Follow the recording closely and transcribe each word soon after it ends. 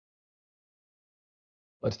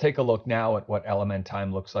Let's take a look now at what LMN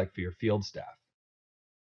Time looks like for your field staff.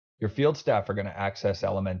 Your field staff are going to access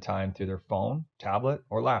LMN Time through their phone, tablet,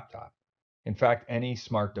 or laptop. In fact, any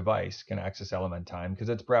smart device can access LMN Time because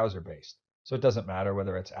it's browser-based. So it doesn't matter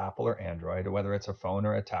whether it's Apple or Android, or whether it's a phone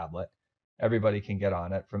or a tablet. Everybody can get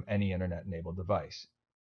on it from any internet-enabled device.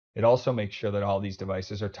 It also makes sure that all these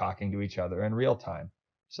devices are talking to each other in real time,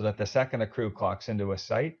 so that the second a crew clocks into a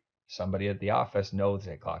site, somebody at the office knows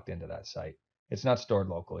they clocked into that site. It's not stored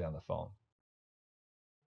locally on the phone.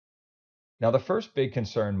 Now, the first big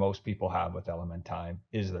concern most people have with LMN Time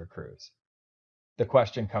is their crews. The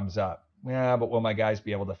question comes up, yeah, but will my guys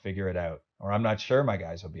be able to figure it out? Or I'm not sure my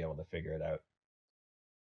guys will be able to figure it out.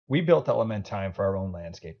 We built LMN Time for our own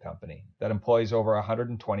landscape company that employs over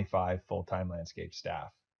 125 full-time landscape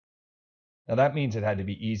staff. Now that means it had to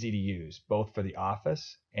be easy to use, both for the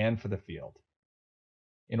office and for the field.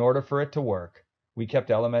 In order for it to work, we kept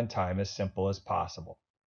LMN Time as simple as possible.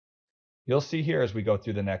 You'll see here as we go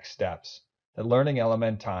through the next steps that learning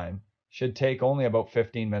LMN Time should take only about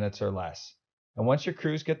 15 minutes or less. And once your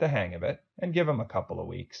crews get the hang of it, and give them a couple of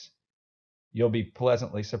weeks, you'll be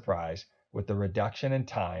pleasantly surprised with the reduction in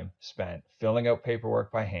time spent filling out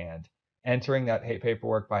paperwork by hand, entering that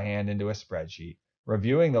paperwork by hand into a spreadsheet,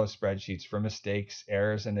 reviewing those spreadsheets for mistakes,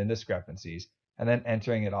 errors, and indiscrepancies, and then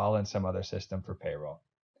entering it all in some other system for payroll.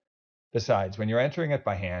 Besides, when you're entering it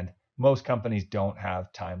by hand, most companies don't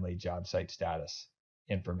have timely job site status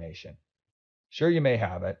information. Sure, you may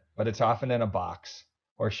have it, but it's often in a box.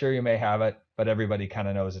 Or sure, you may have it, but everybody kind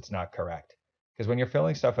of knows it's not correct. Because when you're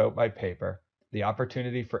filling stuff out by paper, the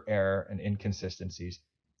opportunity for error and inconsistencies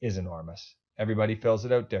is enormous. Everybody fills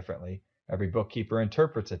it out differently, every bookkeeper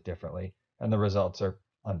interprets it differently, and the results are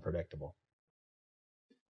unpredictable.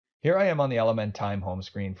 Here I am on the LMN Time home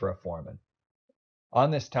screen for a foreman. On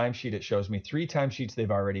this timesheet, it shows me 3 timesheets they've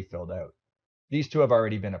already filled out. These 2 have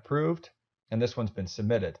already been approved, and this one's been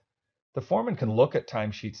submitted. The foreman can look at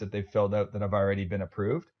timesheets that they've filled out that have already been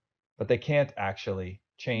approved, but they can't actually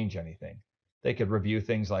change anything. They could review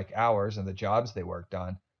things like hours and the jobs they worked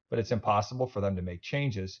on, but it's impossible for them to make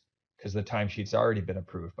changes because the timesheet's already been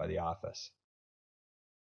approved by the office.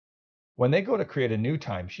 When they go to create a new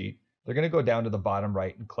timesheet, they're going to go down to the bottom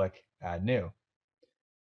right and click Add New.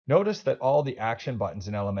 Notice that all the action buttons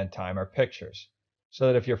in LMN Time are pictures, so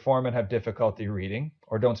that if your foremen have difficulty reading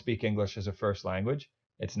or don't speak English as a first language,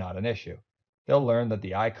 it's not an issue. They'll learn that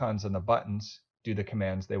the icons and the buttons do the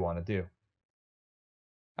commands they want to do.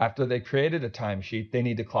 After they created a timesheet, they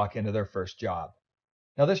need to clock into their first job.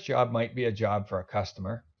 Now this job might be a job for a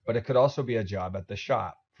customer, but it could also be a job at the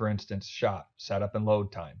shop. For instance, shop, setup, and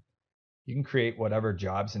load time. You can create whatever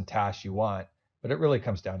jobs and tasks you want, but it really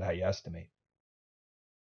comes down to how you estimate.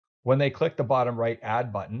 When they click the bottom right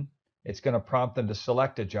Add button, it's going to prompt them to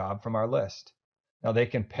select a job from our list. Now they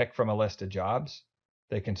can pick from a list of jobs,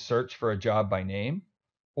 they can search for a job by name,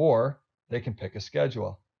 or they can pick a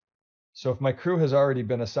schedule. So if my crew has already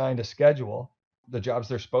been assigned a schedule, the jobs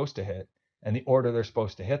they're supposed to hit and the order they're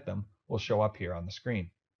supposed to hit them will show up here on the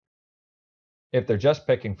screen. If they're just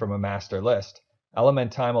picking from a master list,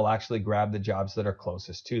 LMN Time will actually grab the jobs that are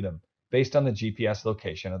closest to them based on the GPS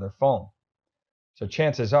location of their phone. So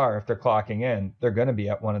chances are, if they're clocking in, they're going to be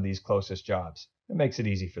at one of these closest jobs. It makes it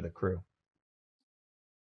easy for the crew.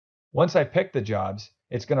 Once I pick the jobs,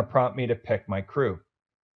 it's going to prompt me to pick my crew.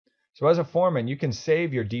 So as a foreman, you can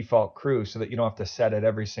save your default crew so that you don't have to set it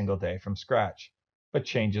every single day from scratch. But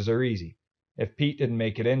changes are easy. If Pete didn't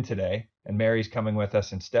make it in today and Mary's coming with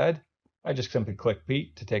us instead, I just simply click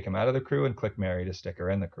Pete to take him out of the crew and click Mary to stick her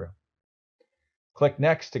in the crew. Click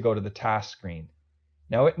Next to go to the task screen.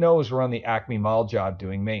 Now it knows we're on the Acme Mall job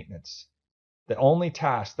doing maintenance. The only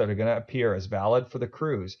tasks that are going to appear as valid for the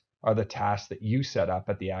crews are the tasks that you set up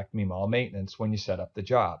at the Acme Mall maintenance when you set up the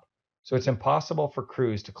job. So it's impossible for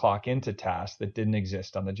crews to clock into tasks that didn't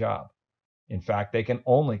exist on the job. In fact, they can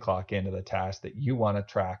only clock into the tasks that you want to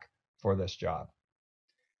track for this job.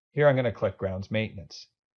 Here I'm going to click Grounds Maintenance.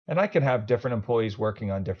 And I can have different employees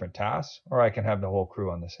working on different tasks, or I can have the whole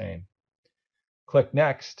crew on the same. Click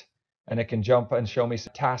Next, and it can jump and show me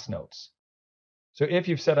some task notes. So if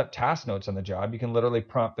you've set up task notes on the job, you can literally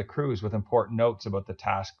prompt the crews with important notes about the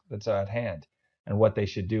task that's at hand and what they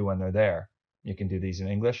should do when they're there. You can do these in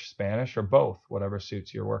English, Spanish, or both, whatever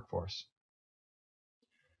suits your workforce.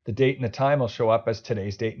 The date and the time will show up as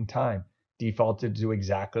today's date and time, defaulted to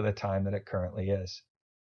exactly the time that it currently is.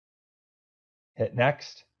 Hit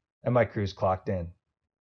Next, and my crew's clocked in.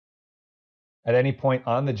 At any point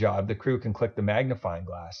on the job, the crew can click the magnifying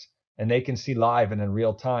glass, and they can see live and in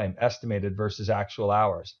real time estimated versus actual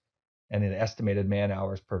hours, and in estimated man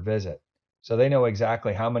hours per visit. So they know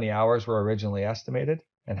exactly how many hours were originally estimated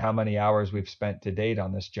and how many hours we've spent to date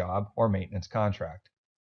on this job or maintenance contract.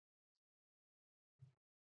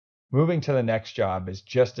 Moving to the next job is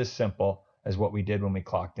just as simple as what we did when we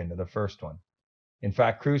clocked into the first one. In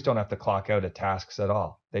fact, crews don't have to clock out at tasks at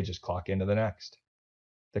all. They just clock into the next.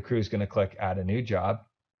 The crew's going to click Add a New Job,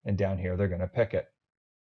 and down here they're going to pick it.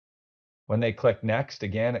 When they click Next,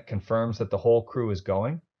 again, it confirms that the whole crew is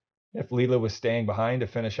going. If Leela was staying behind to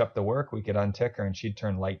finish up the work, we could untick her and she'd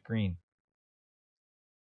turn light green.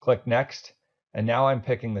 Click Next, and now I'm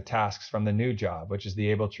picking the tasks from the new job, which is the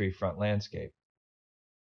Able Tree Front Landscape.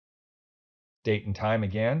 Date and time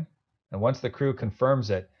again, and once the crew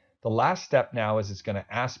confirms it, the last step now is it's going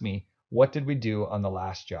to ask me, what did we do on the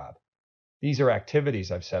last job? These are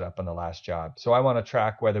activities I've set up on the last job, so I want to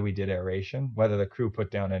track whether we did aeration, whether the crew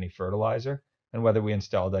put down any fertilizer, and whether we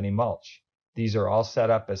installed any mulch. These are all set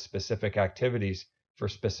up as specific activities for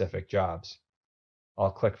specific jobs.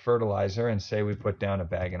 I'll click fertilizer and say we put down 1.5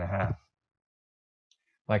 bags.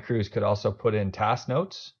 My crews could also put in task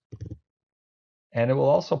notes, and it will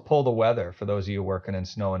also pull the weather for those of you working in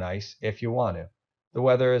snow and ice if you want to. The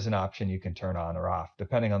weather is an option you can turn on or off,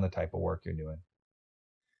 depending on the type of work you're doing.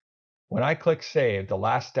 When I click Save, the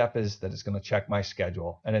last step is that it's going to check my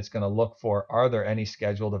schedule, and it's going to look for, are there any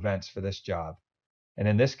scheduled events for this job? And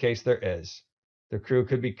in this case, there is. The crew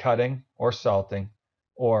could be cutting or salting,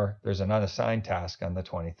 or there's an unassigned task on the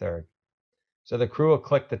 23rd. So the crew will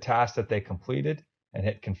click the task that they completed and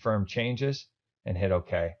hit Confirm Changes and hit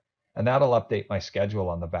OK. And that'll update my schedule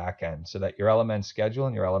on the back end so that your LMN schedule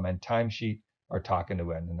and your LMN timesheet are talking to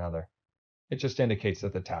one another. It just indicates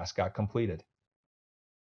that the task got completed.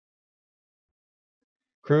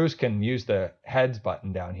 Crews can use the Heads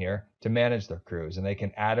button down here to manage their crews, and they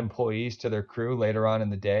can add employees to their crew later on in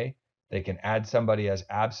the day. They can add somebody as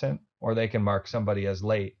absent, or they can mark somebody as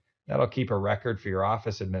late. That'll keep a record for your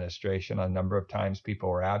office administration on the number of times people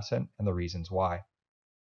were absent and the reasons why.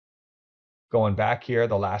 Going back here,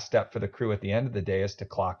 the last step for the crew at the end of the day is to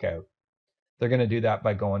clock out. They're going to do that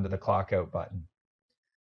by going to the Clock Out button.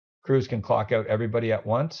 Crews can clock out everybody at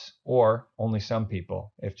once, or only some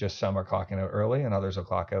people, if just some are clocking out early and others will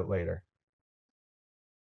clock out later.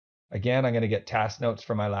 Again, I'm going to get task notes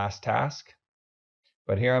for my last task,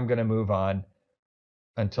 but here I'm going to move on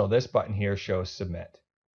until this button here shows Submit.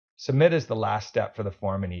 Submit is the last step for the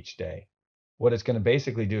foreman each day. What it's going to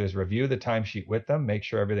basically do is review the timesheet with them, make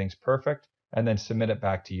sure everything's perfect, and then submit it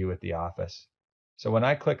back to you at the office. So when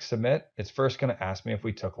I click Submit, it's first going to ask me if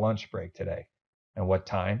we took lunch break today, and what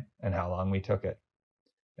time and how long we took it.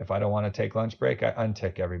 If I don't want to take lunch break, I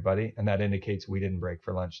untick everybody, and that indicates we didn't break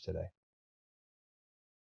for lunch today.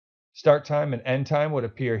 Start time and end time would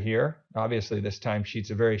appear here. Obviously, this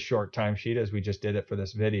timesheet's a very short timesheet as we just did it for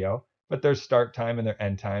this video, but their start time and their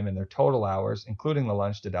end time and their total hours, including the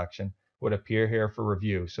lunch deduction, would appear here for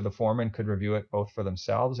review. So the foreman could review it both for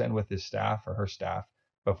themselves and with his staff or her staff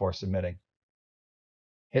before submitting.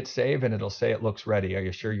 Hit save and it'll say it looks ready. Are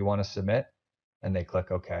you sure you want to submit? And they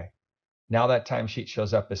click OK. Now that timesheet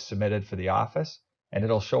shows up as submitted for the office, and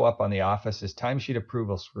it'll show up on the office's timesheet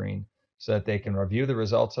approval screen so that they can review the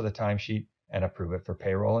results of the timesheet and approve it for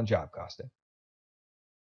payroll and job costing.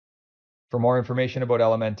 For more information about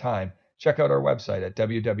LMN Time, check out our website at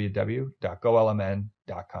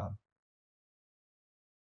www.golmn.com.